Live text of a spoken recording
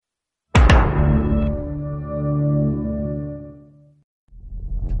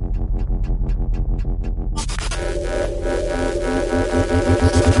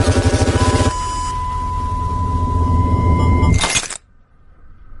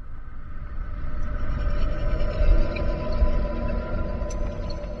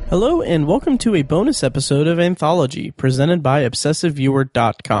Hello and welcome to a bonus episode of Anthology, presented by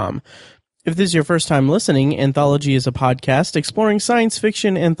ObsessiveViewer.com. If this is your first time listening, Anthology is a podcast exploring science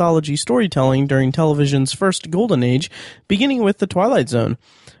fiction anthology storytelling during television's first golden age, beginning with The Twilight Zone.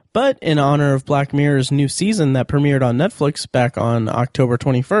 But in honor of Black Mirror's new season that premiered on Netflix back on October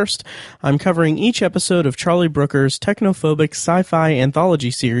 21st, I'm covering each episode of Charlie Brooker's technophobic sci-fi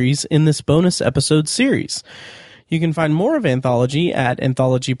anthology series in this bonus episode series. You can find more of Anthology at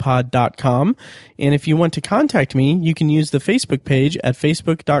anthologypod.com, and if you want to contact me, you can use the Facebook page at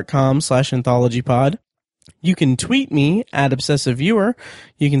facebook.com/anthologypod. You can tweet me at ObsessiveViewer,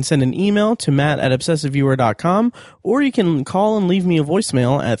 you can send an email to matt@obsessiveviewer.com, or you can call and leave me a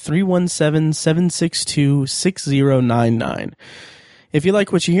voicemail at 317-762-6099. If you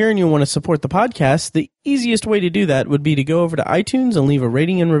like what you hear and you want to support the podcast, the easiest way to do that would be to go over to iTunes and leave a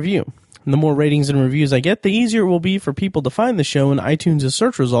rating and review. And the more ratings and reviews I get, the easier it will be for people to find the show in iTunes'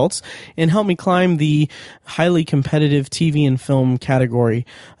 search results and help me climb the highly competitive TV and film category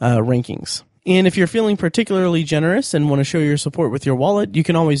rankings. And if you're feeling particularly generous and want to show your support with your wallet, you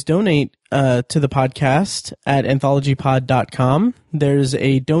can always donate to the podcast at anthologypod.com. There's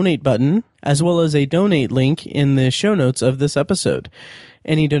a donate button as well as a donate link in the show notes of this episode.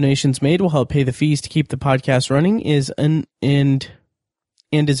 Any donations made will help pay the fees to keep the podcast running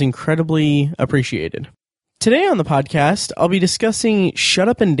and is incredibly appreciated. Today on the podcast, I'll be discussing Shut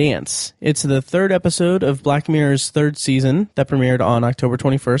Up and Dance. It's the third episode of Black Mirror's third season that premiered on October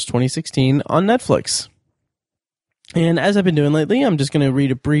 21st, 2016 on Netflix. And as I've been doing lately, I'm just going to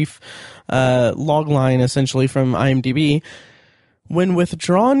read a brief log line essentially from IMDb. When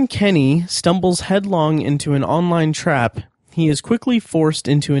withdrawn Kenny stumbles headlong into an online trap, he is quickly forced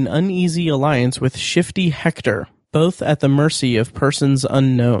into an uneasy alliance with shifty Hector, both at the mercy of persons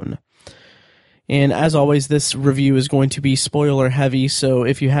unknown. And as always, this review is going to be spoiler heavy, so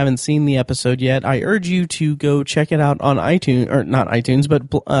if you haven't seen the episode yet, I urge you to go check it out on iTunes, or not iTunes, but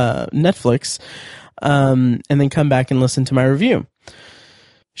Netflix, and then come back and listen to my review.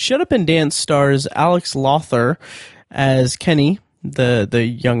 Shut Up and Dance stars Alex Lawther as Kenny,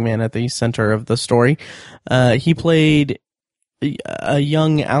 the young man at the center of the story. He played a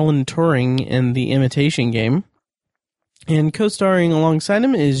young Alan Turing in The Imitation Game. And co-starring alongside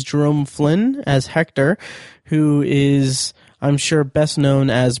him is Jerome Flynn as Hector, who is, I'm sure, best known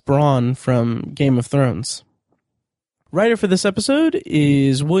as Bronn from Game of Thrones. Writer for this episode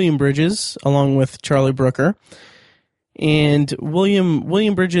is William Bridges, along with Charlie Brooker. And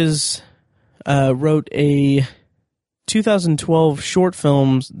William Bridges wrote a 2012 short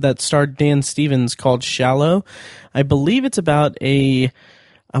film that starred Dan Stevens called Shallow. I believe it's about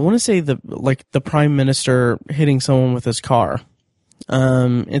I want to say the prime minister hitting someone with his car.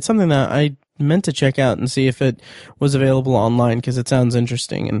 It's something that I meant to check out and see if it was available online because it sounds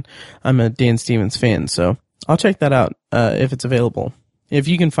interesting, and I'm a Dan Stevens fan, so I'll check that out if it's available. If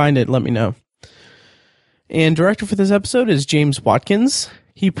you can find it, let me know. And director for this episode is James Watkins.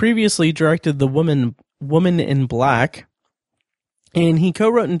 He previously directed The Woman in Black, and he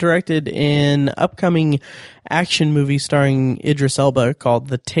co-wrote and directed an upcoming action movie starring Idris Elba called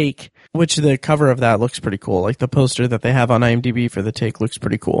The Take, which the cover of that looks pretty cool. Like the poster that they have on IMDb for The Take looks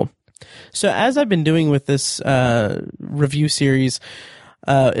pretty cool. So as I've been doing with this review series,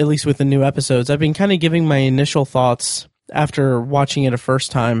 at least with the new episodes, I've been kind of giving my initial thoughts after watching it a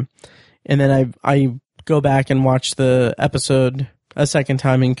first time, and then I go back and watch the episode a second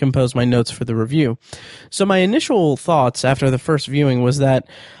time and compose my notes for the review. So my initial thoughts after the first viewing was that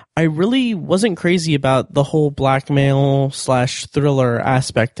I really wasn't crazy about the whole blackmail/thriller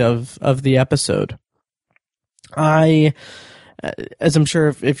aspect of the episode. As I'm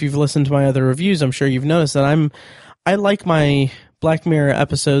sure if you've listened to my other reviews, I'm sure you've noticed that I like my Black Mirror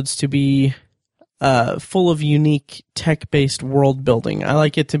episodes to be full of unique tech-based world building. I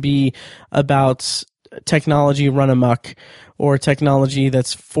like it to be about technology run amok, or technology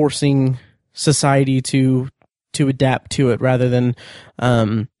that's forcing society to adapt to it rather than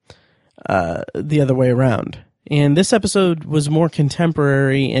the other way around. And this episode was more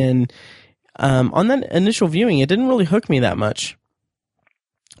contemporary, and on that initial viewing, it didn't really hook me that much.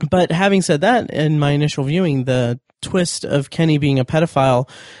 But having said that, in my initial viewing, the twist of Kenny being a pedophile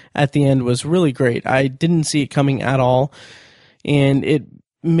at the end was really great. I didn't see it coming at all, and it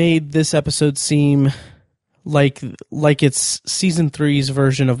made this episode seem like it's season 3's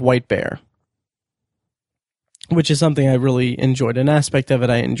version of White Bear, which is something I really enjoyed. An aspect of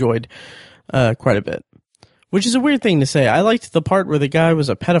it I enjoyed quite a bit, which is a weird thing to say. I liked the part where the guy was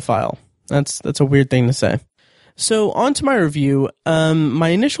a pedophile. That's a weird thing to say. So on to my review. My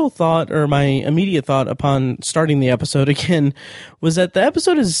initial thought, or my immediate thought upon starting the episode again, was that the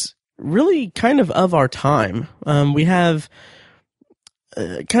episode is really kind of our time. We have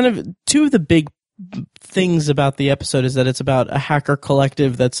kind of two of the big things about the episode is that it's about a hacker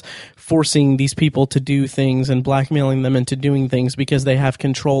collective that's forcing these people to do things and blackmailing them into doing things because they have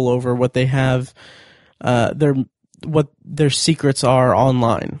control over what they have, what their secrets are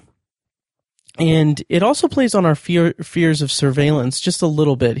online. And it also plays on our fears of surveillance just a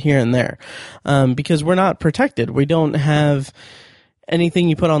little bit here and there, because we're not protected. We don't have anything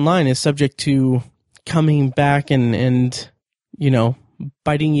you put online is subject to coming back and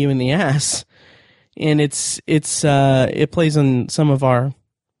biting you in the ass. And it plays on some of our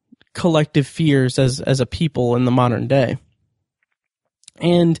collective fears as a people in the modern day.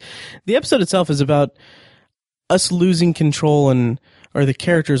 And the episode itself is about us losing control or the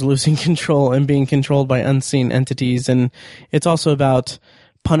characters losing control and being controlled by unseen entities. And it's also about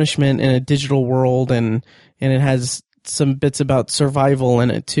punishment in a digital world, and it has some bits about survival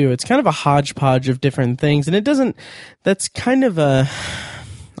in it too. It's kind of a hodgepodge of different things, and that's kind of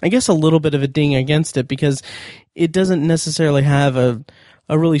I guess a little bit of a ding against it, because it doesn't necessarily have a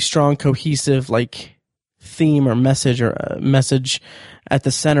really strong cohesive theme or message at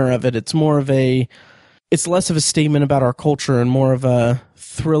the center of it. It's less of a statement about our culture and more of a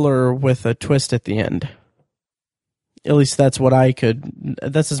thriller with a twist at the end. At least that's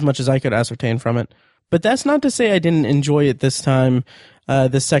as much as I could ascertain from it. But that's not to say I didn't enjoy it this time,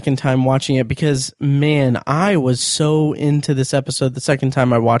 the second time watching it, because, man, I was so into this episode the second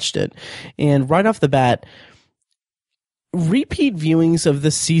time I watched it. And right off the bat, repeat viewings of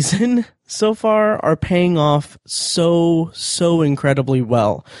this season so far are paying off so incredibly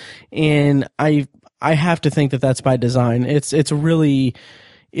well. And I have to think that that's by design. It's really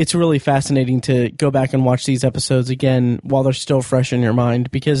fascinating to go back and watch these episodes again while they're still fresh in your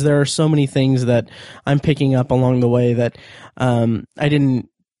mind, because there are so many things that I'm picking up along the way that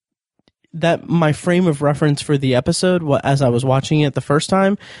that my frame of reference for the episode, as I was watching it the first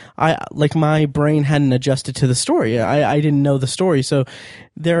time, my brain hadn't adjusted to the story. I didn't know the story. So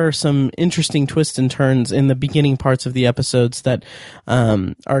there are some interesting twists and turns in the beginning parts of the episodes that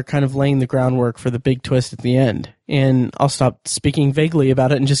are kind of laying the groundwork for the big twist at the end. And I'll stop speaking vaguely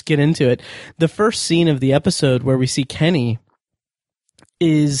about it and just get into it. The first scene of the episode where we see Kenny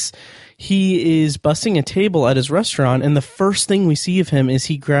he is busting a table at his restaurant, and the first thing we see of him is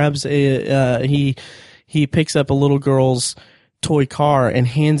he grabs he picks up a little girl's toy car and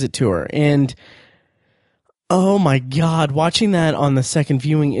hands it to her. And oh my God, watching that on the second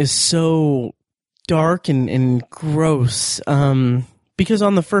viewing is so dark and gross. Because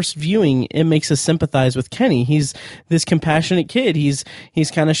on the first viewing, it makes us sympathize with Kenny. He's this compassionate kid. He's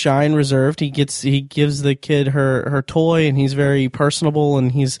kind of shy and reserved. He gives the kid her toy, and he's very personable,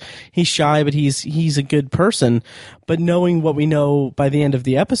 and he's shy, but he's a good person. But knowing what we know by the end of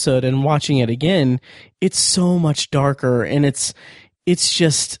the episode and watching it again, it's so much darker, and it's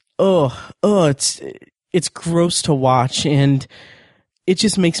just it's gross to watch, and it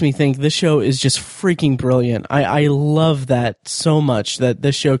just makes me think this show is just freaking brilliant. I love that so much, that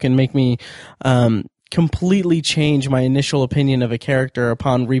this show can make me completely change my initial opinion of a character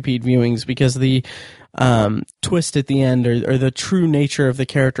upon repeat viewings, because the twist at the end or the true nature of the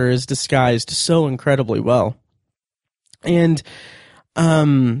character is disguised so incredibly well. And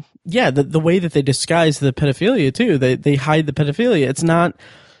the way that they disguise the pedophilia too, they hide the pedophilia. It's not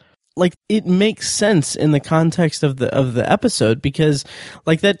it makes sense in the context of the episode, because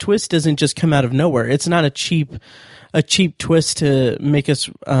that twist doesn't just come out of nowhere. It's not a cheap twist to make us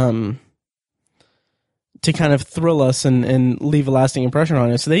to kind of thrill us and leave a lasting impression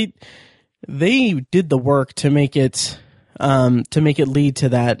on us. They did the work to make it lead to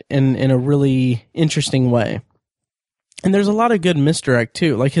that in a really interesting way. And there's a lot of good misdirect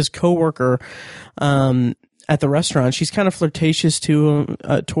too. Like his coworker at the restaurant, she's kind of flirtatious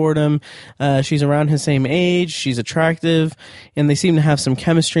toward him. She's around his same age. She's attractive, and they seem to have some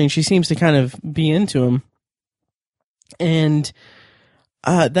chemistry, and she seems to kind of be into him. And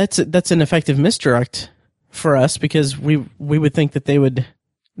that's an effective misdirect for us, because we would think that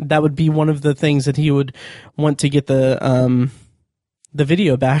that would be one of the things that he would want to get the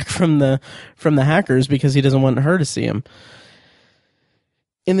video back from the hackers, because he doesn't want her to see him.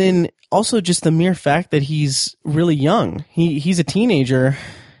 And then also just the mere fact that he's really young. He's a teenager,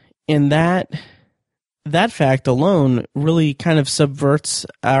 and that fact alone really kind of subverts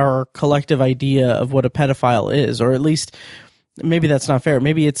our collective idea of what a pedophile is, or at least maybe that's not fair.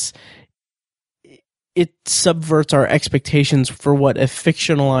 Maybe it subverts our expectations for what a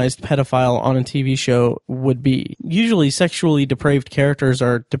fictionalized pedophile on a TV show would be. Usually sexually depraved characters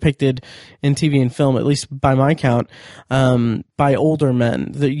are depicted in TV and film, at least by my count, by older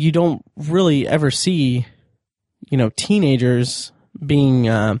men. You don't really ever see, teenagers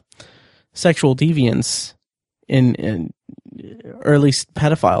being sexual deviants or at least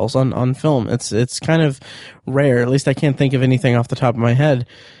pedophiles on film. It's kind of rare. At least I can't think of anything off the top of my head.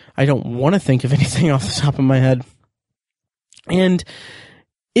 I don't want to think of anything off the top of my head. And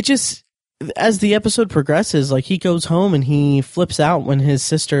it just, as the episode progresses, like, he goes home and he flips out when his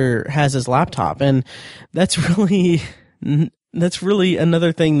sister has his laptop. And that's really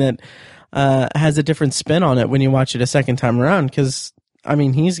another thing that has a different spin on it when you watch it a second time around. Because, I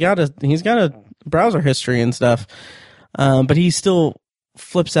mean, he's got a browser history and stuff. But he still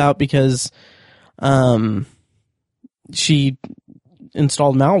flips out because she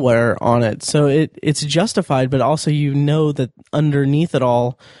installed malware on it. So it's justified, but also that underneath it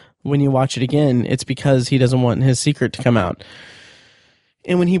all, when you watch it again, it's because he doesn't want his secret to come out.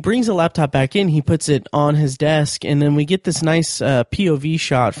 And when he brings the laptop back in, he puts it on his desk, and then we get this nice POV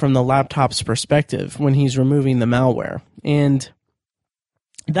shot from the laptop's perspective when he's removing the malware. And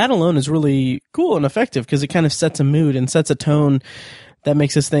that alone is really cool and effective because it kind of sets a mood and sets a tone that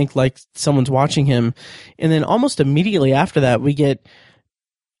makes us think like someone's watching him. And then almost immediately after that, we get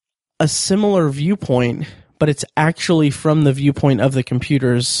a similar viewpoint, but it's actually from the viewpoint of the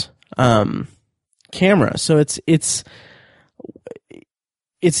computer's camera. So it's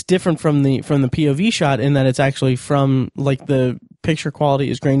different from the POV shot in that it's actually from, like, the picture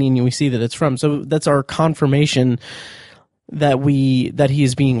quality is grainy and we see that it's from. So that's our confirmation that he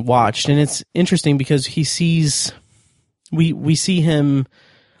is being watched. And it's interesting because we see him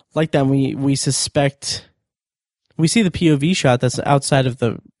like that. We suspect, we see the POV shot that's outside of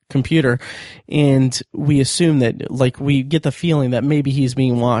the computer, and we assume that, like, we get the feeling that maybe he's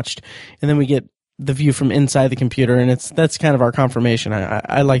being watched, and then we get the view from inside the computer, and that's kind of our confirmation.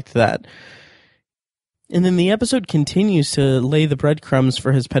 I liked that. And then the episode continues to lay the breadcrumbs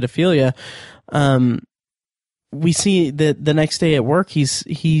for his pedophilia. We see that the next day at work, he's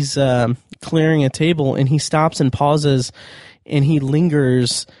clearing a table, and he stops and pauses, and he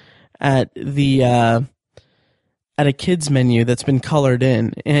lingers at a kid's menu that's been colored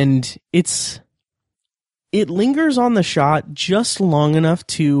in, and it lingers on the shot just long enough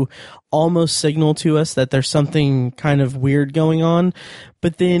to almost signal to us that there's something kind of weird going on.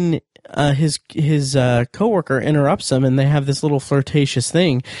 But then his coworker interrupts him, and they have this little flirtatious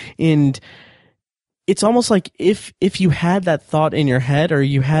thing, and it's almost like if you had that thought in your head, or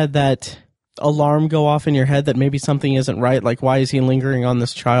you had that alarm go off in your head that maybe something isn't right, like, why is he lingering on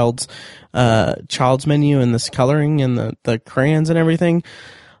this child's menu and this coloring and the crayons and everything,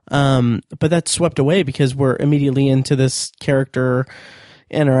 but that's swept away because we're immediately into this character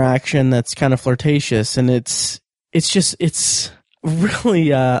interaction that's kind of flirtatious, and it's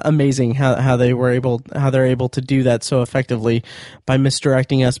really amazing how they're able to do that so effectively by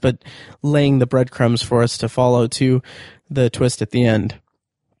misdirecting us, but laying the breadcrumbs for us to follow to the twist at the end.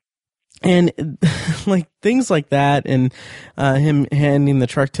 And like things like that, and him handing the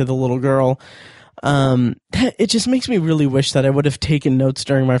truck to the little girl, it just makes me really wish that I would have taken notes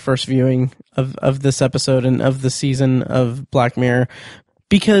during my first viewing of this episode and of the season of Black Mirror,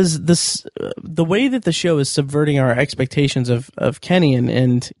 because the way that the show is subverting our expectations of Kenny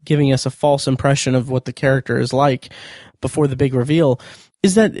and giving us a false impression of what the character is like before the big reveal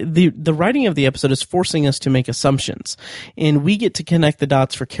is that the writing of the episode is forcing us to make assumptions, and we get to connect the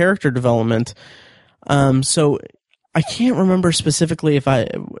dots for character development. So I can't remember specifically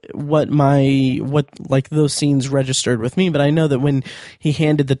what those scenes registered with me, but I know that when he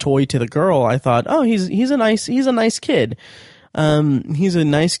handed the toy to the girl, I thought, oh, he's a nice kid. He's a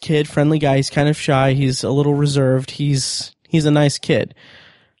nice kid, friendly guy. He's kind of shy. He's a little reserved. He's a nice kid.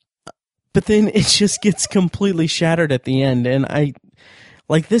 But then it just gets completely shattered at the end, and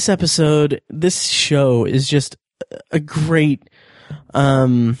this episode, this show is just a great,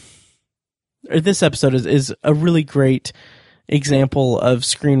 this episode is a really great example of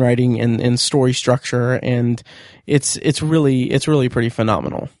screenwriting and story structure, and it's really pretty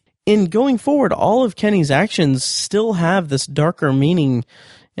phenomenal. In going forward, all of Kenny's actions still have this darker meaning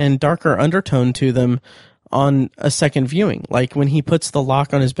and darker undertone to them on a second viewing. Like when he puts the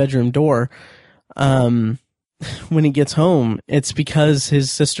lock on his bedroom door, when he gets home, it's because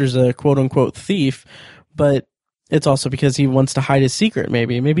his sister's a quote unquote thief, but it's also because he wants to hide his secret.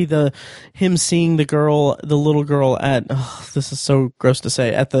 Maybe him seeing the little girl at, this is so gross to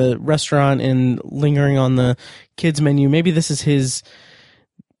say, at the restaurant and lingering on the kids menu. Maybe this is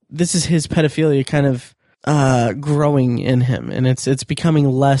this is his pedophilia kind of growing in him, and it's becoming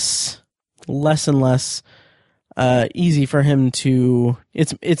less and less easy for him to.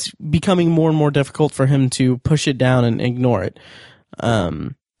 It's becoming more and more difficult for him to push it down and ignore it.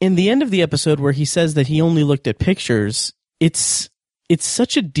 In the end of the episode, where he says that he only looked at pictures, it's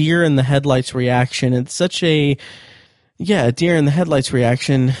such a deer in the headlights reaction. It's such a deer in the headlights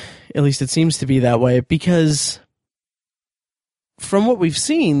reaction. At least it seems to be that way, because from what we've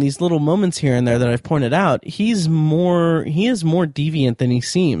seen, these little moments here and there that I've pointed out, he is more deviant than he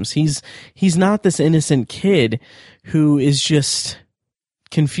seems. He's not this innocent kid who is just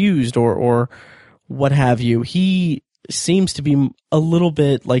confused or what have you. He seems to be a little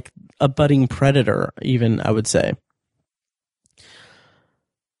bit like a budding predator, even, I would say.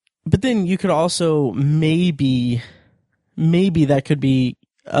 But then you could also maybe that could be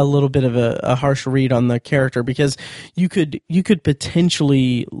a little bit of a harsh read on the character, because you could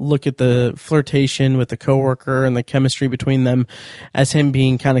potentially look at the flirtation with the coworker and the chemistry between them as him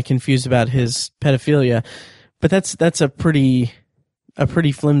being kind of confused about his pedophilia. But that's a pretty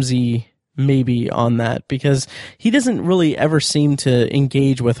flimsy maybe on that, because he doesn't really ever seem to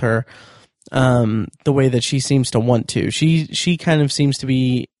engage with her the way that she seems to want to. She kind of seems to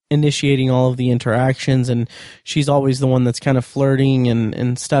be initiating all of the interactions, and she's always the one that's kind of flirting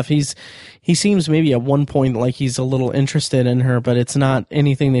and stuff. He seems maybe at one point like he's a little interested in her, but it's not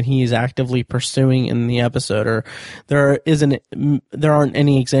anything that he's actively pursuing in the episode, or there aren't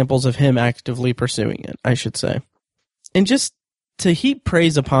any examples of him actively pursuing it, I should say. And just to heap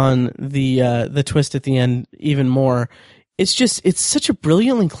praise upon the twist at the end even more, it's such a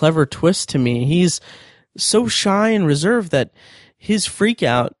brilliantly clever twist to me. He's so shy and reserved that his freak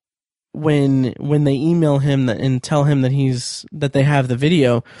out when they email him and tell him that they have the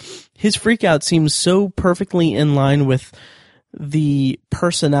video, his freak out seems so perfectly in line with the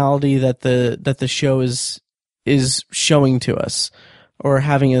personality that the show is showing to us, or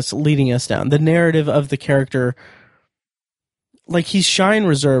leading us down. The narrative of the character, like, he's shy and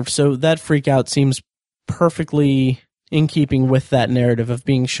reserved, so that freak out seems perfectly in keeping with that narrative of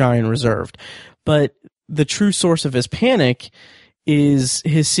being shy and reserved. But the true source of his panic is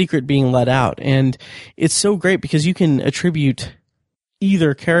his secret being let out. And it's so great because you can attribute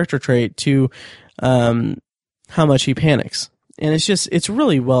either character trait to how much he panics. And it's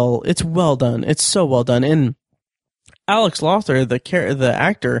really well done. It's so well done. And Alex Lothar, the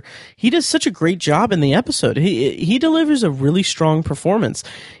actor, he does such a great job in the episode. He delivers a really strong performance.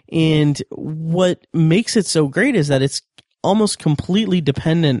 And what makes it so great is that it's almost completely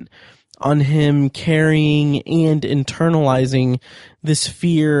dependent on him carrying and internalizing this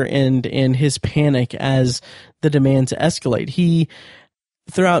fear and his panic as the demands escalate. He,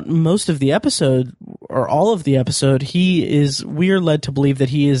 throughout most of the episode, or all of the episode, we are led to believe that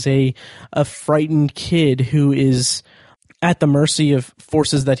he is a frightened kid who is at the mercy of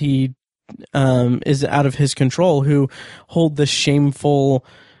forces that he is out of his control, who hold this shameful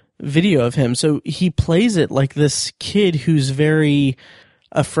video of him. So he plays it like this kid who's very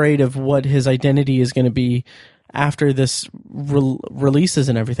afraid of what his identity is going to be after this releases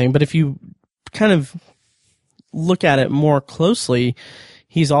and everything. But if you kind of look at it more closely,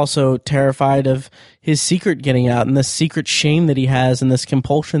 he's also terrified of his secret getting out, and this secret shame that he has, and this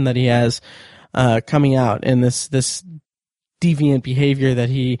compulsion that he has coming out, and this deviant behavior that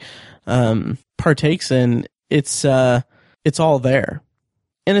he partakes in. It's all there.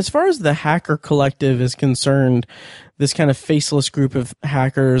 And as far as the hacker collective is concerned, this kind of faceless group of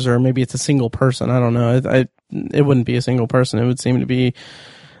hackers, or maybe it's a single person, I don't know. It wouldn't be a single person. It would seem to be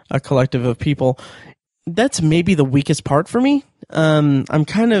a collective of people. That's maybe the weakest part for me. I'm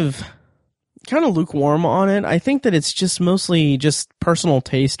kind of lukewarm on it. I think that it's just mostly just personal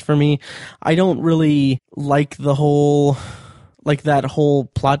taste for me. I don't really like that whole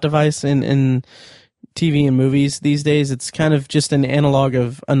plot device in TV and movies these days. It's kind of just an analog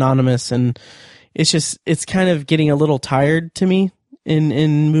of Anonymous, and it's kind of getting a little tired to me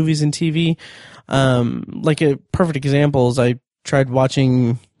in movies and TV. Like a perfect example is I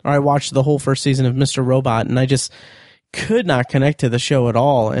watched the whole first season of Mr. Robot, and I just could not connect to the show at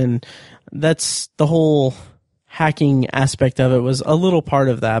all. And that's the whole hacking aspect of it was a little part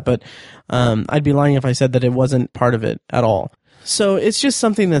of that, but I'd be lying if I said that it wasn't part of it at all. So it's just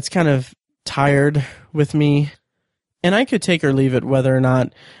something that's kind of tired with me, and I could take or leave it whether or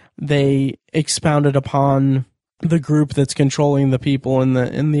not they expounded upon the group that's controlling the people in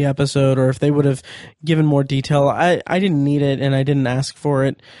the episode, or if they would have given more detail. I didn't need it, and I didn't ask for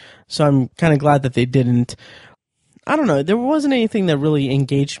it, so I'm kind of glad that they didn't. I don't know. There wasn't anything that really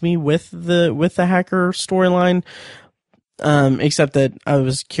engaged me with the hacker storyline. except that I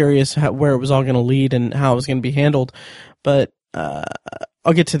was curious where it was all going to lead and how it was going to be handled. But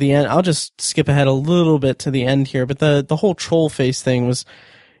I'll get to the end. I'll just skip ahead a little bit to the end here. But the whole troll face thing was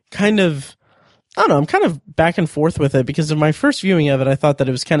kind of, I don't know, I'm kind of back and forth with it, because of my first viewing of it, I thought that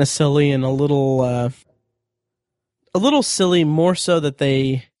it was kind of silly and a little silly, more so that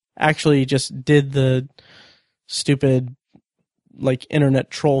they actually just did the stupid, like, internet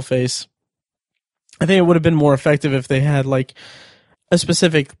troll face. I think it would have been more effective if they had, like, a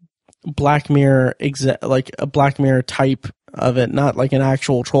specific Black Mirror, like a Black Mirror type of it, not like an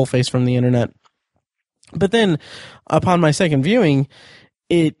actual troll face from the internet. But then, upon my second viewing,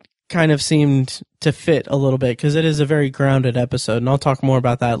 it kind of seemed to fit a little bit, because it is a very grounded episode, and I'll talk more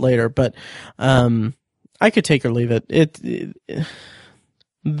about that later. But I could take or leave it.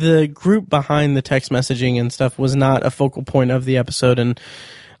 The group behind the text messaging and stuff was not a focal point of the episode, and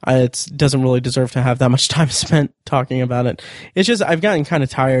it doesn't really deserve to have that much time spent talking about it. It's just, I've gotten kind of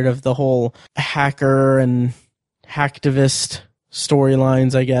tired of the whole hacker and hacktivist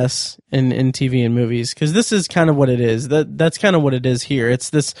storylines, I guess, in TV and movies, because this is kind of what it is. That's kind of what it is here.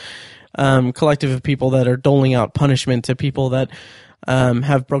 It's this collective of people that are doling out punishment to people that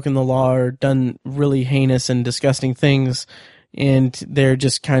have broken the law or done really heinous and disgusting things, and they're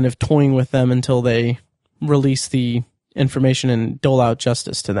just kind of toying with them until they release the information and dole out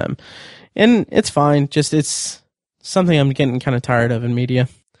justice to them. And it's fine, just it's something I'm getting kind of tired of in media.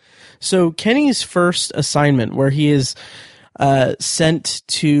 So Kenny's first assignment, where he is sent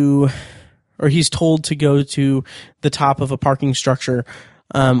to, or he's told to go to the top of a parking structure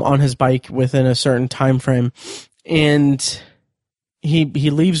on his bike within a certain time frame, and he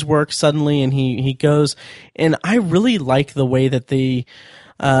leaves work suddenly and he goes, and I really like the way that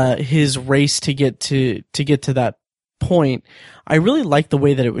his race to get to that point. I really like the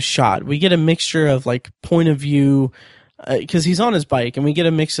way that it was shot. We get a mixture of like point of view, because he's on his bike, and we get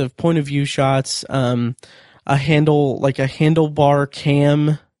a mix of point of view shots, a handlebar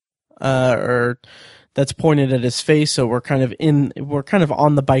cam, or that's pointed at his face, so we're kind of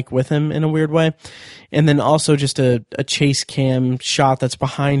on the bike with him in a weird way. And then also just a chase cam shot that's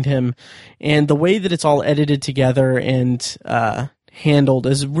behind him. And the way that it's all edited together and handled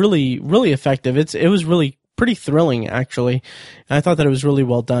is really, really effective. It was really pretty thrilling, actually. And I thought that it was really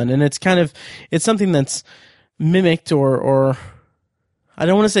well done. And it's something that's mimicked or I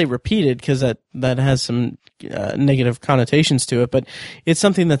don't want to say repeated, because that has some negative connotations to it, but it's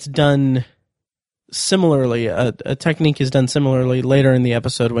something that's done similarly. A technique is done similarly later in the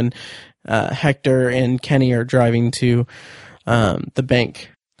episode when Hector and Kenny are driving to the bank.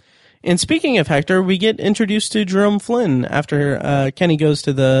 And speaking of Hector, we get introduced to Jerome Flynn after Kenny goes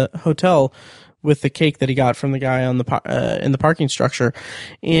to the hotel with the cake that he got from the guy on in the parking structure.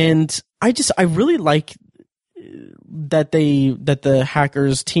 And I really like that the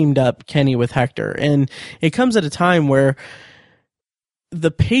hackers teamed up Kenny with Hector, and it comes at a time where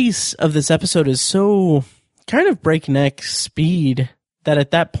the pace of this episode is so kind of breakneck speed that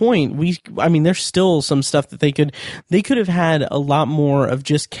at that point there's still some stuff that they could have had a lot more of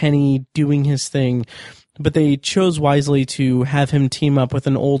just Kenny doing his thing, but they chose wisely to have him team up with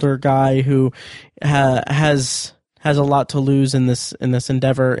an older guy who has a lot to lose in this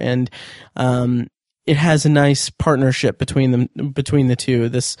endeavor, and it has a nice partnership between the two,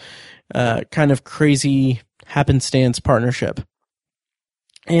 this kind of crazy happenstance partnership.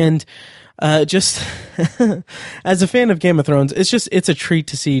 And just as a fan of Game of Thrones, it's a treat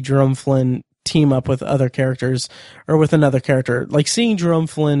to see Jerome Flynn team up with other characters, or with another character. Like, seeing Jerome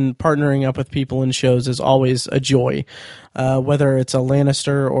Flynn partnering up with people in shows is always a joy, whether it's a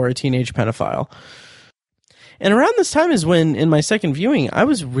Lannister or a teenage pedophile. And around this time is when, in my second viewing, I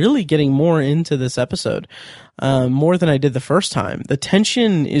was really getting more into this episode, more than I did the first time. The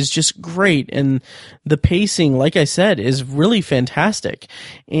tension is just great, and the pacing, like I said, is really fantastic.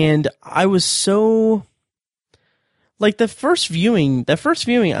 And I was so, like, the first viewing,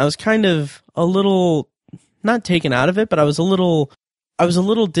 I was kind of a little, not taken out of it, but I was a little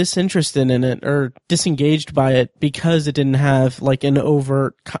disinterested in it, or disengaged by it, because it didn't have like an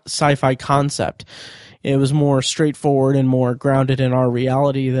overt sci-fi concept. It was more straightforward and more grounded in our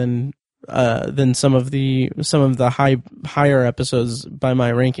reality than some of the higher episodes by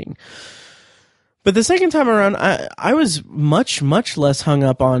my ranking. But the second time around, I was much less hung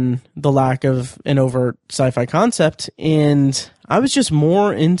up on the lack of an overt sci-fi concept, and I was just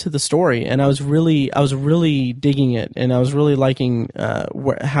more into the story, and I was really digging it, and I was really liking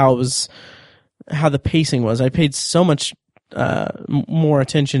how the pacing was. I paid so much more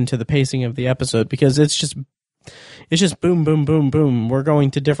attention to the pacing of the episode, because it's just boom, boom, boom, boom. We're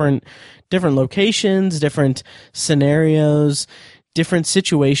going to different locations, different scenarios, different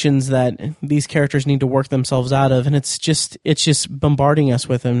situations that these characters need to work themselves out of, and it's just bombarding us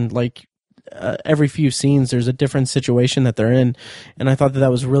with them. Like every few scenes, there's a different situation that they're in, and I thought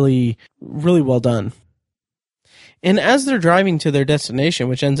that was really, really well done. And as they're driving to their destination,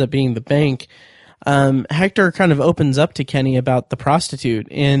 which ends up being the bank, Hector kind of opens up to Kenny about the prostitute,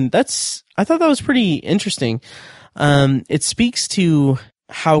 and I thought that was pretty interesting. It speaks to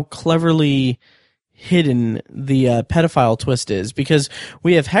how cleverly hidden the pedophile twist is, because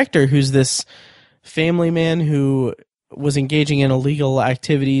we have Hector, who's this family man who was engaging in illegal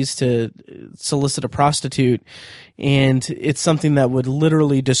activities to solicit a prostitute, and it's something that would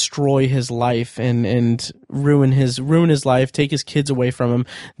literally destroy his life and ruin his life, take his kids away from him.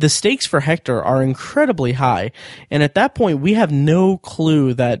 The stakes for Hector are incredibly high, and at that point we have no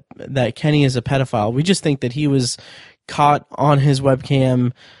clue that Kenny is a pedophile. We just think that he was caught on his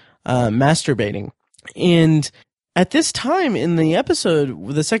webcam masturbating. And at this time in the episode,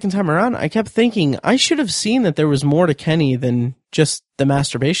 the second time around, I kept thinking I should have seen that there was more to Kenny than just the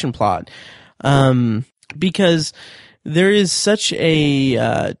masturbation plot, because there is such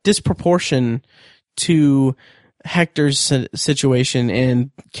a disproportion to Hector's situation and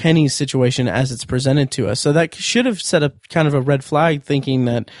Kenny's situation as it's presented to us. So that should have set up kind of a red flag, thinking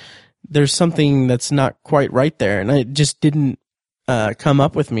that there's something that's not quite right there, and it just didn't come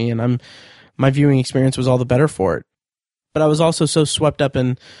up with me, and my viewing experience was all the better for it. But I was also so swept up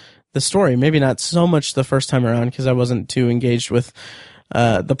in the story, maybe not so much the first time around because I wasn't too engaged with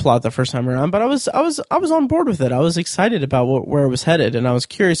the plot the first time around, but I was on board with it. I was excited about where it was headed, and I was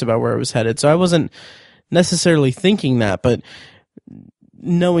curious about where it was headed. So I wasn't necessarily thinking that, but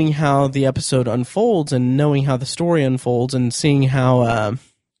knowing how the episode unfolds and knowing how the story unfolds and seeing how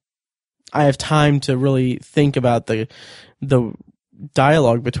I have time to really think about the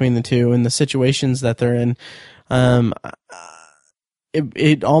dialogue between the two and the situations that they're in,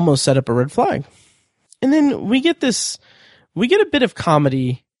 it almost set up a red flag. And then we get a bit of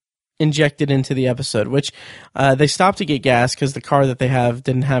comedy injected into the episode, which they stop to get gas because the car that they have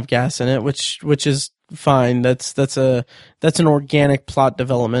didn't have gas in it, which is fine. That's an organic plot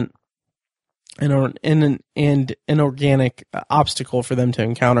development and an organic obstacle for them to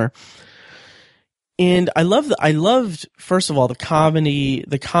encounter. And I loved first of all the comedy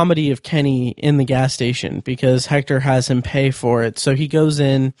of Kenny in the gas station, because Hector has him pay for it. So he goes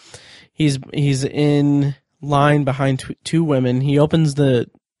in, he's in line behind two women. He opens the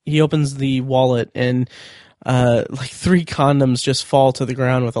wallet, and like 3 condoms just fall to the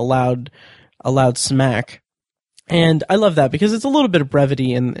ground with a loud smack. And I love that because it's a little bit of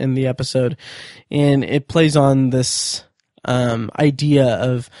brevity in the episode, and it plays on this idea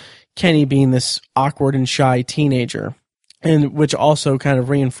of Kenny being this awkward and shy teenager, and which also kind of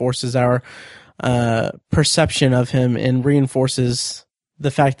reinforces our perception of him and reinforces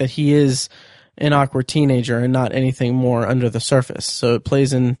the fact that he is an awkward teenager and not anything more under the surface. So it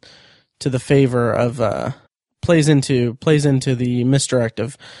plays into the favor of plays into the misdirect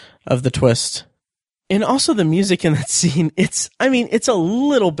of the twist. And also the music in that scene, it's a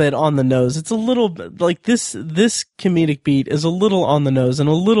little bit on the nose. It's a little bit like this comedic beat is a little on the nose and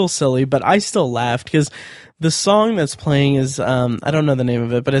a little silly, but I still laughed because the song that's playing is, I don't know the name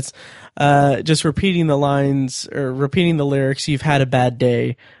of it, but it's just repeating the lines or repeating the lyrics, "You've had a bad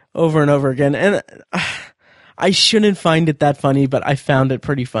day," over and over again. And I shouldn't find it that funny, but I found it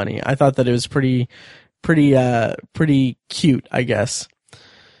pretty funny. I thought that it was pretty cute, I guess.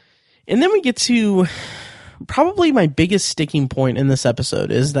 And then we get to probably my biggest sticking point in this episode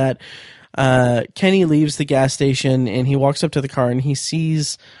is that Kenny leaves the gas station and he walks up to the car and he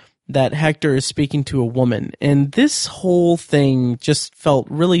sees that Hector is speaking to a woman. And this whole thing just felt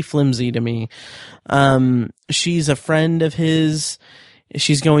really flimsy to me. She's a friend of his.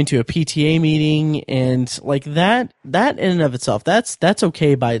 She's going to a PTA meeting, and like that in and of itself, that's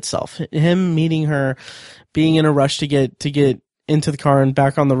okay by itself. Him meeting her, being in a rush to get into the car and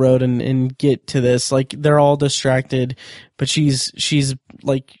back on the road and get to this, like they're all distracted, but she's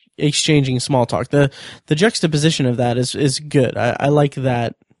like exchanging small talk. The juxtaposition of that is good. I like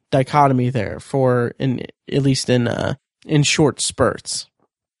that dichotomy there at least in short spurts.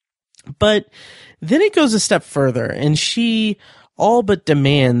 But then it goes a step further, and she all but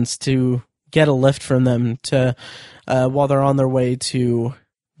demands to get a lift from them to while they're on their way to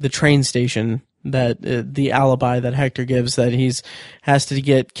the train station. That the alibi that Hector gives that has to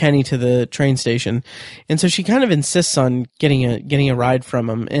get Kenny to the train station, and so she kind of insists on getting a ride from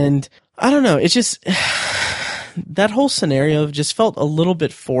him. And I don't know, it's just that whole scenario just felt a little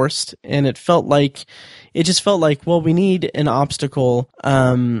bit forced, and it just felt like, well, we need an obstacle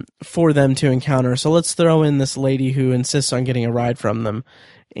for them to encounter, so let's throw in this lady who insists on getting a ride from them.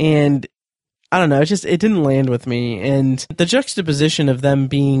 And I don't know, it didn't land with me. And the juxtaposition of them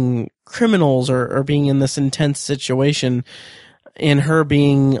being criminals or being in this intense situation, and her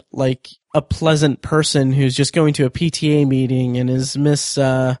being like a pleasant person who's just going to a PTA meeting and is Miss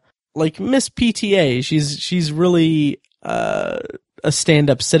PTA. She's really a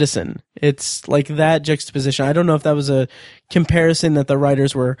stand-up citizen. It's like that juxtaposition. I don't know if that was a comparison that the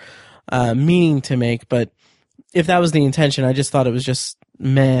writers were meaning to make, but if that was the intention, I just thought it was just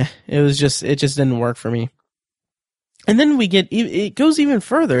meh. It just didn't work for me. And then it goes even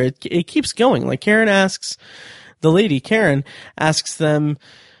further. It keeps going. Like Karen asks them,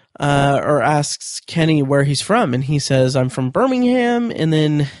 or asks Kenny where he's from, and he says, I'm from Birmingham, and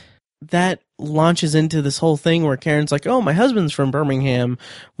then that launches into this whole thing where Karen's like, oh, my husband's from Birmingham.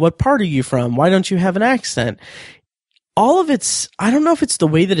 What part are you from? Why don't you have an accent? All of it's, I don't know if it's the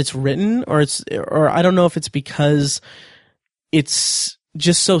way that it's written, or I don't know if it's because it's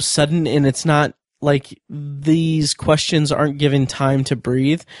just so sudden and it's not like these questions aren't given time to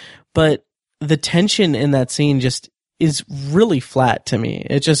breathe, but the tension in that scene just is really flat to me.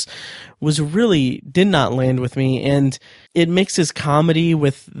 It just did not land with me, and it mixes comedy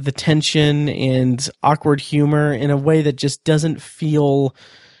with the tension and awkward humor in a way that just doesn't feel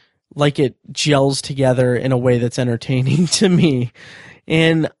like it gels together in a way that's entertaining to me.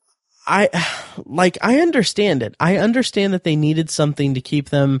 And I understand it. I understand that they needed something to keep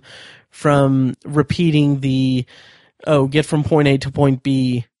them from repeating the, get from point A to point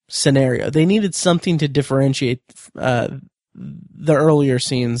B scenario. They needed something to differentiate the earlier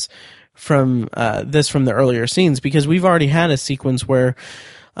scenes from the earlier scenes, because we've already had a sequence where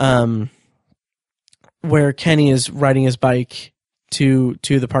Kenny is riding his bike to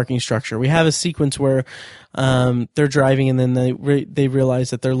the parking structure. We have a sequence where they're driving and then they realize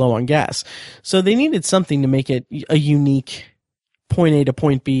that they're low on gas. So they needed something to make it a unique point A to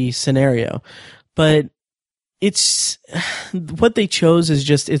point B scenario. But it's what they chose is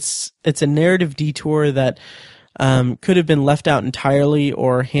just it's a narrative detour that could have been left out entirely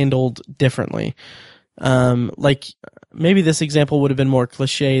or handled differently. Like maybe this example would have been more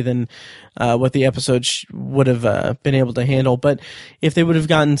cliche than what the episode would have been able to handle. But if they would have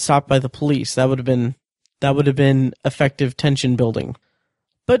gotten stopped by the police, that would have been effective tension building.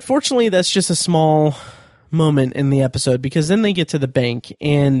 But fortunately, that's just a small moment in the episode, because then they get to the bank,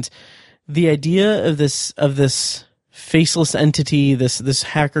 and the idea of this faceless entity, this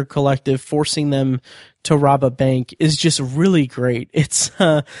hacker collective forcing them to rob a bank is just really great. It's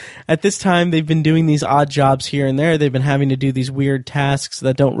at this time they've been doing these odd jobs here and there. They've been having to do these weird tasks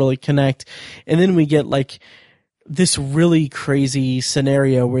that don't really connect. And then we get like this really crazy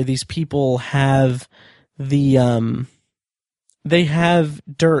scenario where these people have they have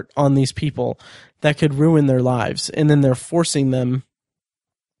dirt on these people that could ruin their lives, and then they're forcing them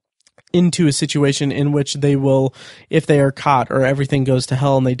into a situation in which they will, if they are caught or everything goes to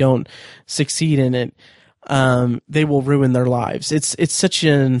hell and they don't succeed in it, they will ruin their lives. It's such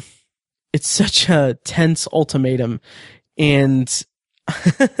a tense ultimatum, and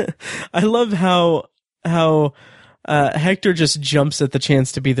I love how Hector just jumps at the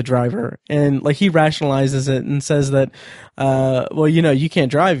chance to be the driver, and like he rationalizes it and says that, well, you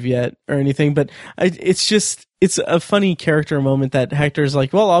can't drive yet or anything, but it's a funny character moment that Hector's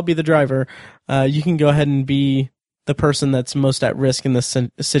like, well, I'll be the driver. You can go ahead and be the person that's most at risk in this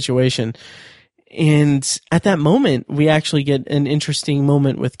situation. And at that moment, we actually get an interesting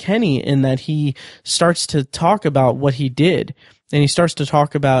moment with Kenny in that he starts to talk about what he did, and he starts to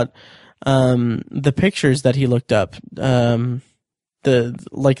talk about the pictures that he looked up, the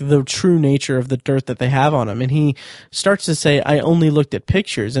true nature of the dirt that they have on him. And he starts to say, I only looked at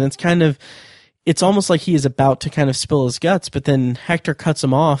pictures. And it's almost like he is about to kind of spill his guts, but then Hector cuts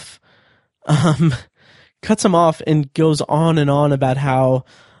him off and goes on and on about how,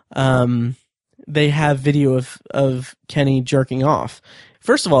 they have video of Kenny jerking off.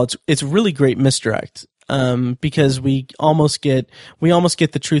 First of all, it's really great misdirect. Because we almost get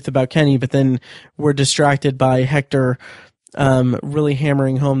the truth about Kenny, but then we're distracted by Hector, really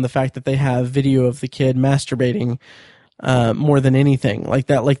hammering home the fact that they have video of the kid masturbating, more than anything like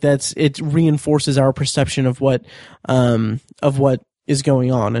that. It reinforces our perception of what is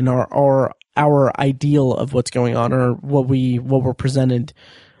going on, and our ideal of what's going on, or what we're presented,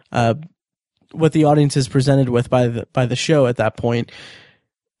 what the audience is presented with by the show at that point.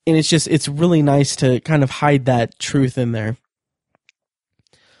 And it's really nice to kind of hide that truth in there.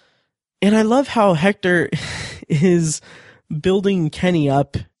 And I love how Hector is building Kenny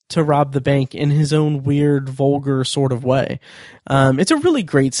up to rob the bank in his own weird, vulgar sort of way. It's a really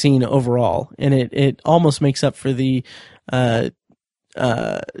great scene overall, and it almost makes up for the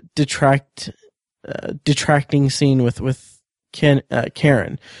detracting scene with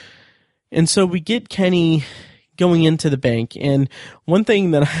Karen. And so we get Kenny going into the bank, and one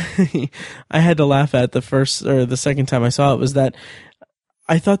thing that I had to laugh at the first or the second time I saw it was that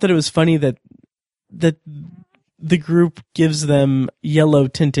I thought that it was funny that the group gives them yellow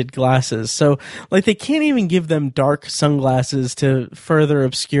tinted glasses. So like they can't even give them dark sunglasses to further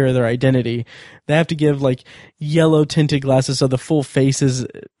obscure their identity. They have to give like yellow tinted glasses so the full face is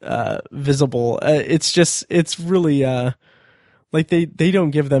visible. It's really like they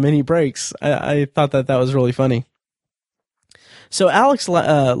don't give them any breaks. I thought that was really funny. So Alex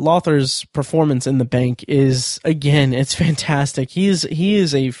Lawther's performance in the bank is, again, it's fantastic. He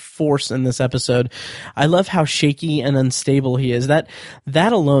is a force in this episode. I love how shaky and unstable he is. That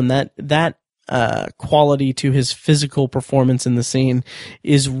alone, that quality to his physical performance in the scene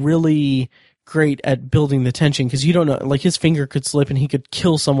is really great at building the tension, because you don't know, like his finger could slip and he could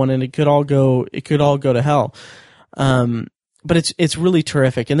kill someone and it could all go to hell. But it's really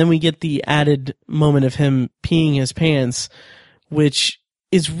terrific. And then we get the added moment of him peeing his pants, which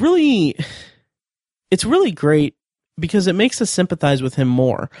is really great because it makes us sympathize with him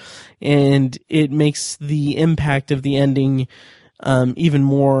more, and it makes the impact of the ending even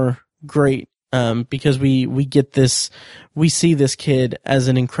more great, because we get this, we see this kid as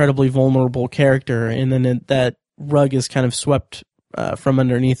an incredibly vulnerable character, and then that rug is kind of swept from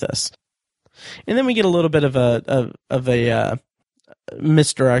underneath us. And then we get a little bit of a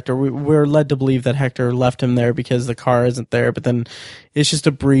misdirect, or we're led to believe that Hector left him there because the car isn't there, but then it's just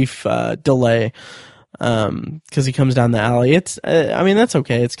a brief delay because he comes down the alley. It's I mean, that's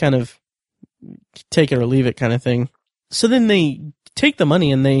okay. It's kind of take it or leave it kind of thing. So then they take the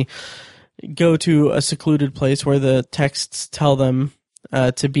money and they go to a secluded place where the texts tell them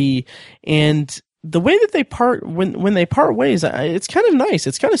to be, and the way that they part when they part ways, it's kind of nice.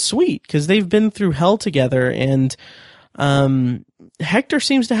 It's kind of sweet because they've been through hell together, and Hector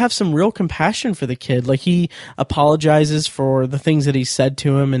seems to have some real compassion for the kid. Like, he apologizes for the things that he said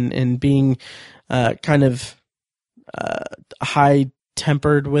to him, and being kind of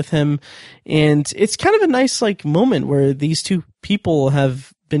high-tempered with him. And it's kind of a nice like moment where these two people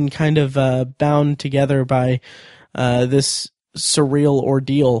have been kind of bound together by this surreal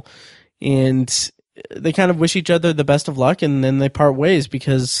ordeal, and they kind of wish each other the best of luck, and then they part ways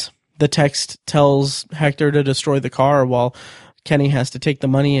because the text tells Hector to destroy the car while Kenny has to take the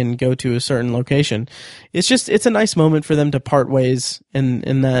money and go to a certain location. It's a nice moment for them to part ways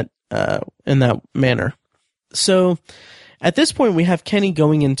in that manner. So at this point we have Kenny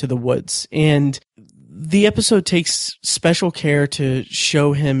going into the woods, and the episode takes special care to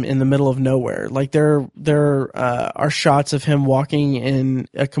show him in the middle of nowhere. Like there are shots of him walking in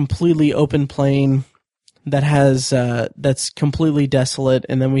a completely open plain that has that's completely desolate,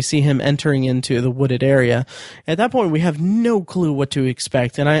 and then we see him entering into the wooded area. At that point, we have no clue what to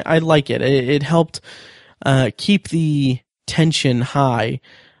expect, and I like it. It helped keep the tension high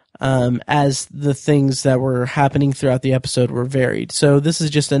as the things that were happening throughout the episode were varied. So this is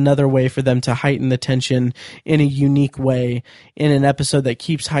just another way for them to heighten the tension in a unique way in an episode that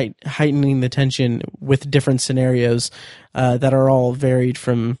keeps heightening the tension with different scenarios that are all varied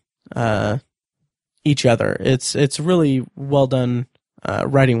from each other. It's really well done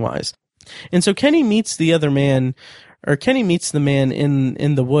writing wise. And so Kenny meets the man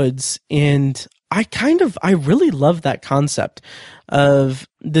in the woods, and I really love that concept of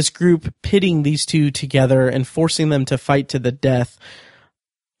this group pitting these two together and forcing them to fight to the death,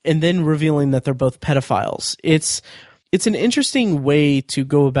 and then revealing that they're both pedophiles. It's an interesting way to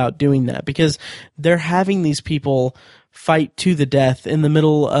go about doing that, because they're having these people fight to the death in the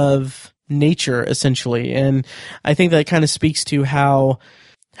middle of nature, essentially. And I think that kind of speaks to how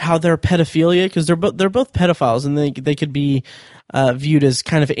their pedophilia, because they're both pedophiles, and they could be viewed as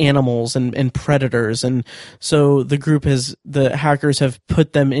kind of animals and predators. And so the hackers have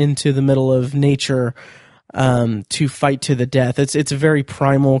put them into the middle of nature to fight to the death. It's a very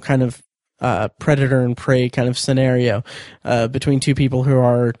primal kind of predator and prey kind of scenario between two people who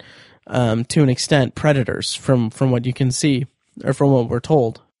are to an extent predators from what you can see, or from what we're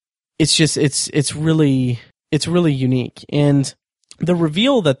told. It's just it's really unique. And the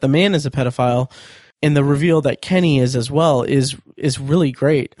reveal that the man is a pedophile, and the reveal that Kenny is as well, is really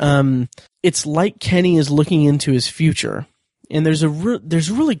great. It's like Kenny is looking into his future, and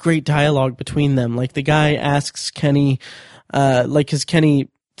there's really great dialogue between them. Like, the guy asks Kenny, because Kenny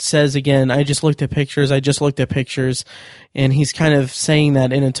says again, I just looked at pictures, and he's kind of saying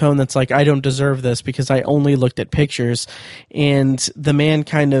that in a tone that's like, I don't deserve this because I only looked at pictures. And the man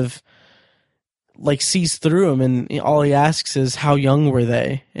kind of like sees through him, and all he asks is, how young were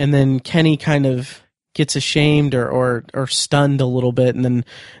they? And then Kenny kind of gets ashamed or stunned a little bit, and then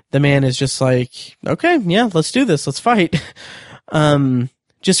the man is just like, okay, yeah, let's do this, let's fight.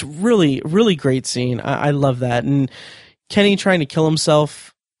 Just really, really great scene. I love that. And Kenny trying to kill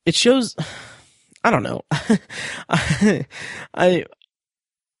himself, it shows, I don't know.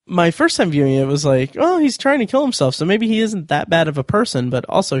 My first time viewing it was like, oh, he's trying to kill himself, so maybe he isn't that bad of a person, but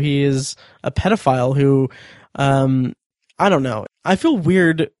also he is a pedophile who, I don't know. I feel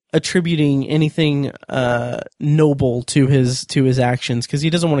weird attributing anything noble to his actions, because he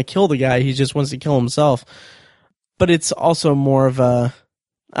doesn't want to kill the guy, he just wants to kill himself. But it's also more of a,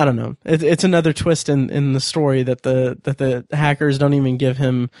 I don't know. It's another twist in the story that the hackers don't even give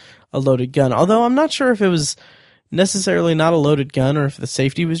him a loaded gun. Although I'm not sure if it was necessarily not a loaded gun or if the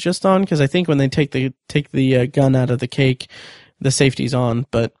safety was just on, because I think when they take the gun out of the cake, the safety's on.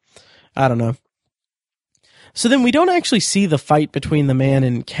 But I don't know. So then we don't actually see the fight between the man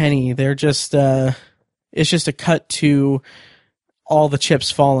and Kenny. They're just it's just a cut to all the chips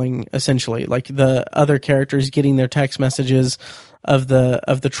falling, essentially, like the other characters getting their text messages of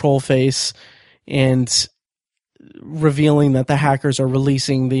the troll face and revealing that the hackers are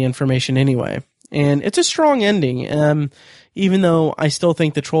releasing the information anyway. And it's a strong ending. Even though I still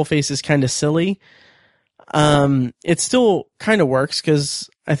think the troll face is kind of silly, it still kind of works, because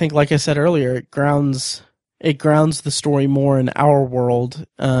I think, like I said earlier, it grounds the story more in our world,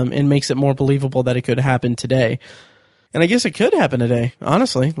 and makes it more believable that it could happen today. And I guess it could happen today,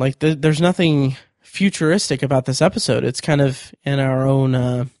 honestly. Like, there's nothing futuristic about this episode. It's kind of in our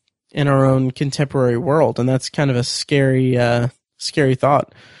own contemporary world, and that's kind of a scary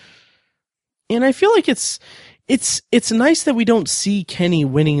thought. And I feel like it's nice that we don't see Kenny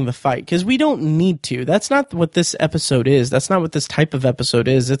winning the fight, because we don't need to. That's not what this episode is. That's not what this type of episode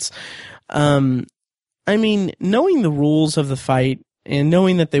is. It's, I mean, knowing the rules of the fight and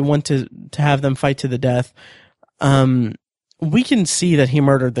knowing that they want to have them fight to the death, we can see that he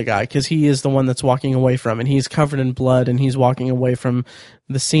murdered the guy, because he is the one that's walking away from it. He's covered in blood and he's walking away from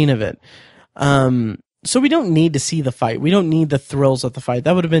the scene of it. So we don't need to see the fight. We don't need the thrills of the fight.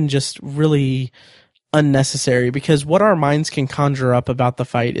 That would have been just really unnecessary, because what our minds can conjure up about the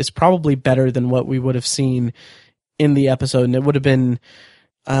fight is probably better than what we would have seen in the episode, and it would have been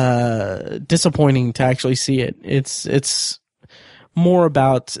disappointing to actually see it. It's more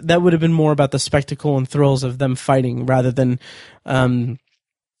about, that would have been more about the spectacle and thrills of them fighting, rather than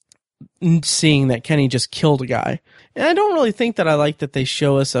seeing that Kenny just killed a guy. And I don't really think that I like that they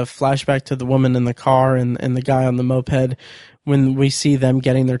show us a flashback to the woman in the car and the guy on the moped when we see them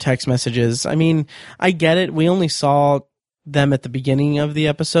getting their text messages. I mean, I get it. We only saw them at the beginning of the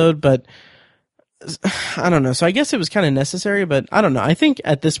episode, but I don't know. So I guess it was kind of necessary, but I don't know. I think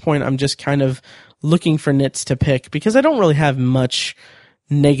at this point I'm just kind of looking for nits to pick, because I don't really have much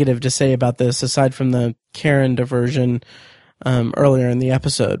negative to say about this aside from the Karen diversion earlier in the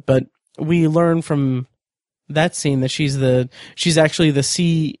episode. But we learn from that scene that she's actually the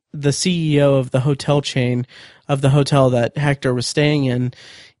CEO of the hotel chain of the hotel that Hector was staying in.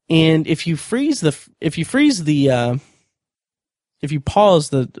 And if you pause the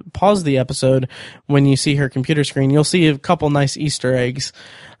episode when you see her computer screen, you'll see a couple nice Easter eggs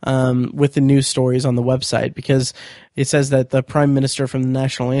with the news stories on the website, because it says that the Prime Minister from the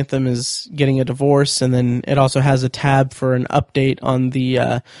National Anthem is getting a divorce, and then it also has a tab for an update on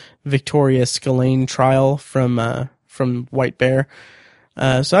the Victoria Scillane trial from White Bear.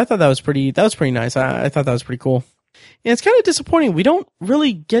 So I thought that was pretty nice. I thought that was pretty cool. And it's kind of disappointing. We don't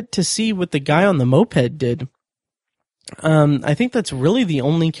really get to see what the guy on the moped did. I think that's really the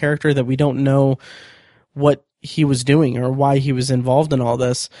only character that we don't know what he was doing or why he was involved in all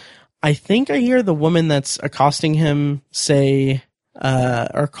this. I think I hear the woman that's accosting him say,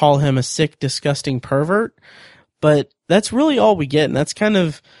 or call him a sick, disgusting pervert, but that's really all we get. And that's kind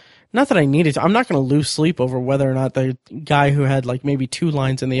of, not that I need it. I'm not going to lose sleep over whether or not the guy who had like maybe 2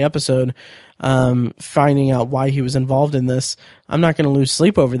 lines in the episode, finding out why he was involved in this. I'm not going to lose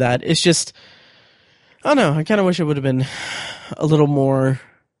sleep over that. It's just, I don't know. I kind of wish it would have been a little more.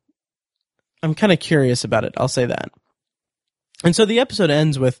 I'm kind of curious about it. I'll say that. And so the episode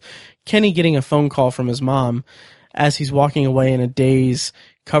ends with Kenny getting a phone call from his mom as he's walking away in a daze,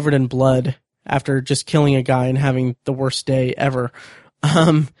 covered in blood, after just killing a guy and having the worst day ever.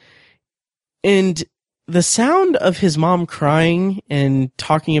 And the sound of his mom crying and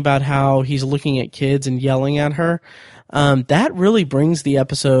talking about how he's looking at kids and yelling at her, that really brings the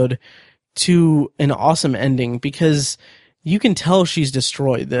episode to an awesome ending, because you can tell she's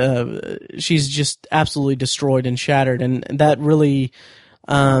destroyed. She's just absolutely destroyed and shattered, and that really,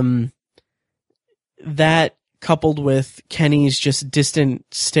 that coupled with Kenny's just distant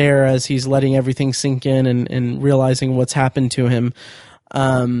stare as he's letting everything sink in and realizing what's happened to him,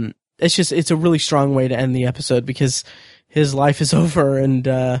 it's a really strong way to end the episode, because his life is over, and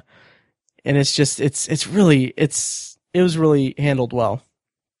it was really handled well.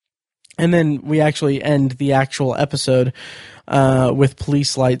 And then we actually end the actual episode with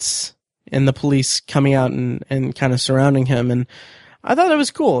police lights and the police coming out and kind of surrounding him, and I thought it was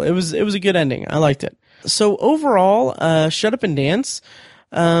cool. It was a good ending. I liked it. So overall, Shut Up and Dance,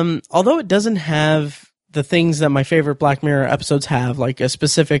 although it doesn't have the things that my favorite Black Mirror episodes have, like a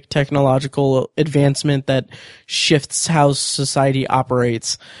specific technological advancement that shifts how society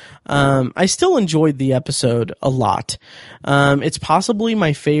operates, I still enjoyed the episode a lot. It's possibly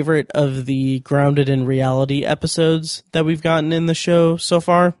my favorite of the grounded in reality episodes that we've gotten in the show so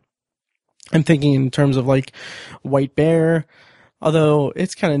far. I'm thinking in terms of like White Bear, although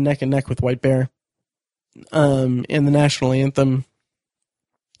it's kind of neck and neck with White Bear, and the National Anthem,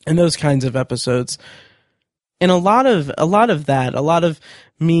 and those kinds of episodes. And a lot of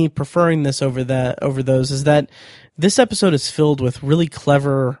me preferring this over those is that this episode is filled with really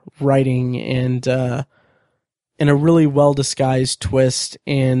clever writing and a really well disguised twist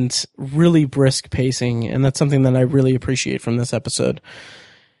and really brisk pacing, and that's something that I really appreciate from this episode.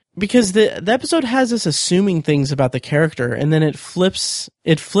 Because the episode has us assuming things about the character, and then it flips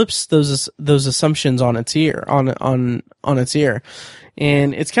those assumptions on its ear, on its ear.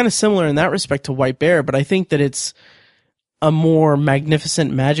 And it's kind of similar in that respect to White Bear, but I think that it's a more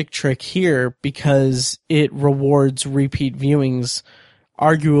magnificent magic trick here because it rewards repeat viewings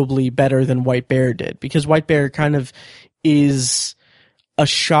arguably better than White Bear did. Because White Bear kind of is a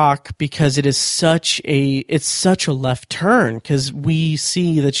shock because it's such a left turn, because we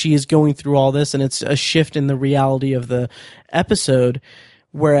see that she is going through all this and it's a shift in the reality of the episode.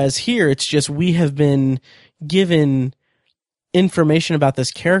 Whereas here it's just, we have been given information about this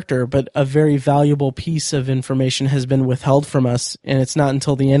character, but a very valuable piece of information has been withheld from us, and it's not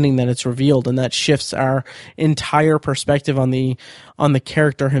until the ending that it's revealed, and that shifts our entire perspective on the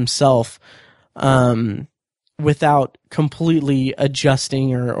character himself, without completely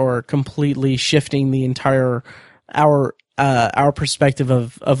adjusting or completely shifting the entire our perspective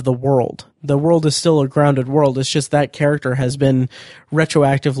of the world. The world is still a grounded world. It's just that character has been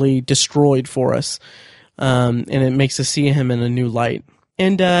retroactively destroyed for us. And it makes us see him in a new light.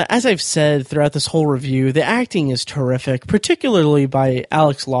 And as I've said throughout this whole review, the acting is terrific, particularly by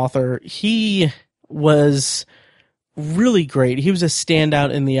Alex Lothar. He was really great. He was a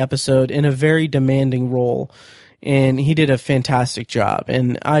standout in the episode in a very demanding role, and he did a fantastic job.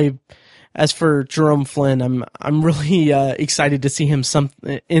 And as for Jerome Flynn, I'm really excited to see him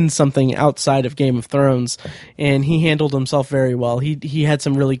in something outside of Game of Thrones, and he handled himself very well. He had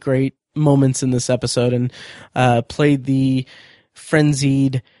some really great moments in this episode, and played the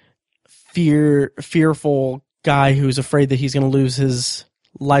frenzied, fearful guy who's afraid that he's going to lose his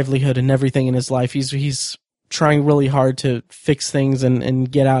livelihood and everything in his life. He's trying really hard to fix things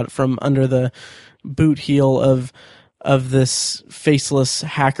and get out from under the boot heel of this faceless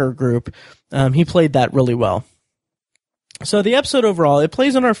hacker group. He played that really well. So the episode overall, it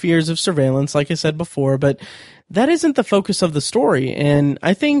plays on our fears of surveillance, like I said before, but that isn't the focus of the story. And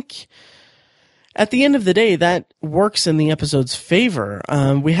I think at the end of the day, that works in the episode's favor.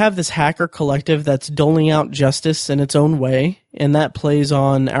 We have this hacker collective that's doling out justice in its own way, and that plays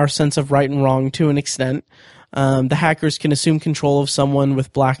on our sense of right and wrong to an extent. The hackers can assume control of someone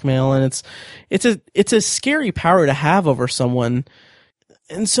with blackmail, and it's a scary power to have over someone.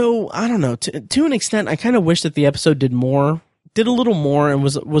 And so, I don't know, to an extent, I kind of wish that the episode did a little more and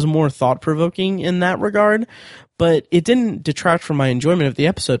was more thought-provoking in that regard, but it didn't detract from my enjoyment of the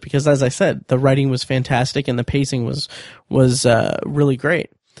episode because, as I said, the writing was fantastic and the pacing was really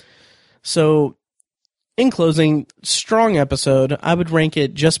great. So, in closing, strong episode. I would rank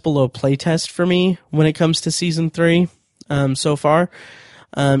it just below Playtest for me when it comes to Season 3 so far.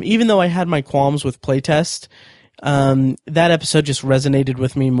 Even though I had my qualms with Playtest, that episode just resonated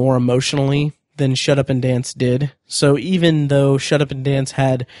with me more emotionally than Shut Up and Dance did. So even though Shut Up and Dance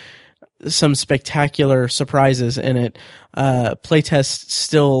had some spectacular surprises in it, Playtest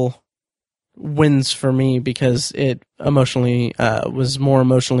still wins for me because it emotionally was more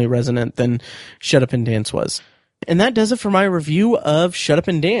emotionally resonant than Shut Up and Dance was. And that does it for my review of Shut Up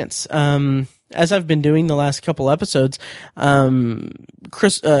and Dance. as I've been doing the last couple episodes,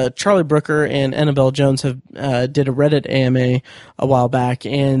 Charlie Brooker and Annabelle Jones have did a Reddit AMA a while back,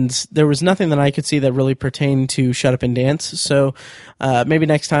 and there was nothing that I could see that really pertained to Shut Up and Dance. So maybe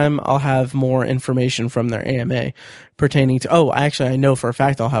next time I'll have more information from their AMA pertaining to. I know for a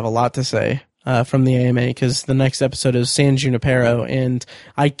fact I'll have a lot to say from the AMA, because the next episode is San Junipero, and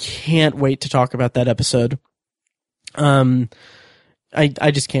I can't wait to talk about that episode.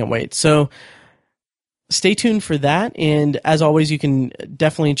 I just can't wait. So stay tuned for that, and as always, you can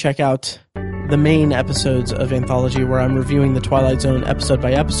definitely check out the main episodes of Anthology, where I'm reviewing the Twilight Zone episode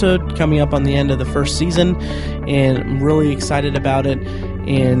by episode, coming up on the end of the first season, and I'm really excited about it,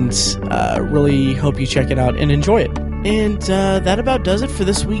 and really hope you check it out and enjoy it. And that about does it for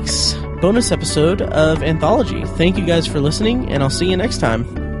this week's bonus episode of Anthology. Thank you guys for listening, and I'll see you next time.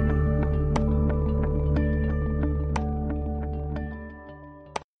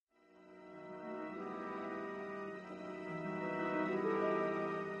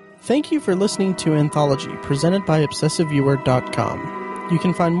 Thank you for listening to Anthology, presented by ObsessiveViewer.com. You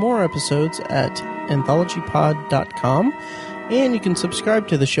can find more episodes at AnthologyPod.com, and you can subscribe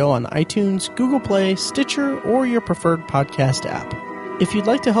to the show on iTunes, Google Play, Stitcher, or your preferred podcast app. If you'd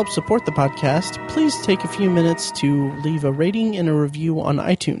like to help support the podcast, please take a few minutes to leave a rating and a review on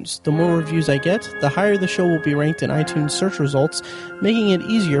iTunes. The more reviews I get, the higher the show will be ranked in iTunes search results, making it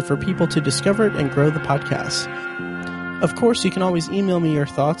easier for people to discover it and grow the podcast. Of course, you can always email me your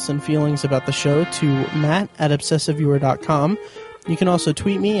thoughts and feelings about the show to matt@obsessiveviewer.com. You can also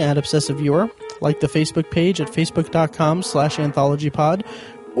tweet me at obsessiveviewer, like the Facebook page at facebook.com/anthologypod,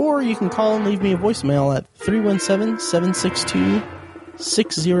 or you can call and leave me a voicemail at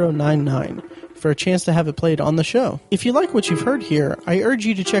 317-762-6099 for a chance to have it played on the show. If you like what you've heard here, I urge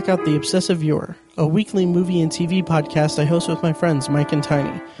you to check out The Obsessive Viewer, a weekly movie and TV podcast I host with my friends Mike and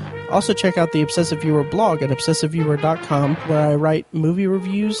Tiny. Also check out the Obsessive Viewer blog at obsessiveviewer.com, where I write movie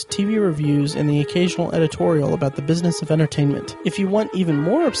reviews, TV reviews, and the occasional editorial about the business of entertainment. If you want even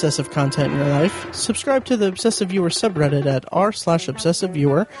more obsessive content in your life, subscribe to the Obsessive Viewer subreddit at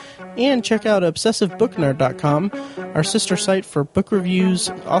r/obsessiveviewer, and check out obsessivebooknerd.com, our sister site for book reviews,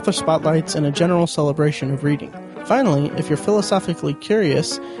 author spotlights, and a general celebration of reading. Finally, if you're philosophically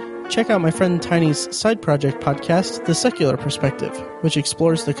curious, check out my friend Tiny's side project podcast, The Secular Perspective, which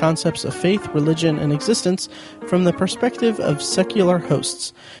explores the concepts of faith, religion, and existence from the perspective of secular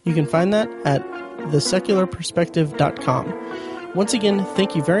hosts. You can find that at thesecularperspective.com. Once again,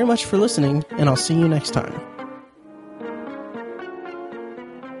 thank you very much for listening, and I'll see you next time.